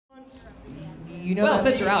You know well,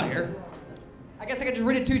 since you're out here, I guess I could just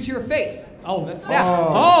read it to your face. Oh,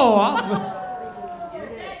 yeah.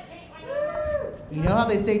 You know how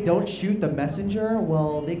they say don't shoot the messenger?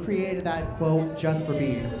 Well, they created that quote just for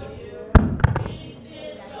Beast.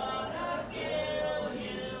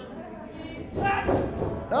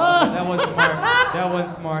 That one's smart. That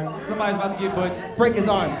one's smart. Somebody's about to get butched. Break his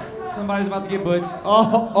arm. Somebody's about to get butched.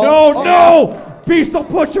 No! Beast the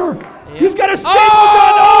Butcher! Yeah. He's got a staple gun!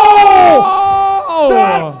 Oh!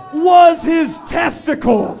 That was his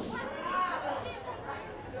testicles!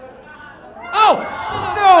 Oh!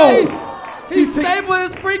 No! Face. He stapled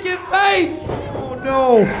his freaking face! Oh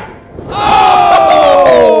no!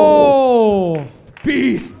 Oh!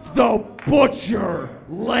 Beast the Butcher!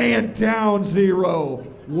 Laying down Zero.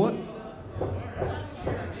 What?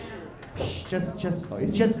 Just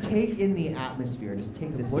take in the atmosphere. Just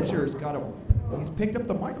take this. Butcher's got a. He's picked up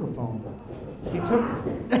the microphone. He took.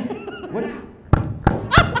 What's?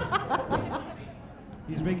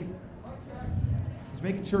 He's making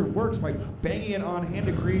sure it works by banging it on Hand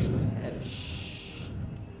of Creation's head. Shh.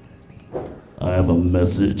 I have a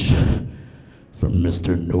message from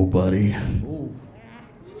Mr. Nobody. Ooh.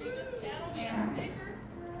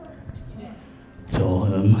 Tell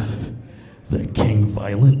him that King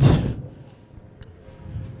Violent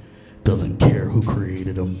doesn't care who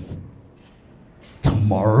created him.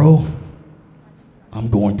 Tomorrow, I'm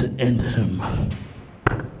going to end him.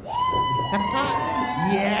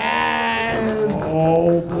 Yes!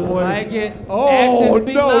 Oh boy! I get Oh, actions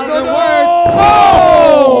speak no, louder no, than no. words.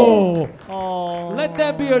 Oh! Oh! Let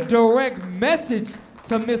that be a direct message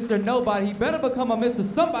to Mr. Nobody. He better become a Mr.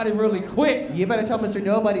 Somebody really quick. You better tell Mr.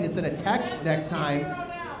 Nobody to send a text next time.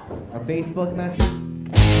 A Facebook message.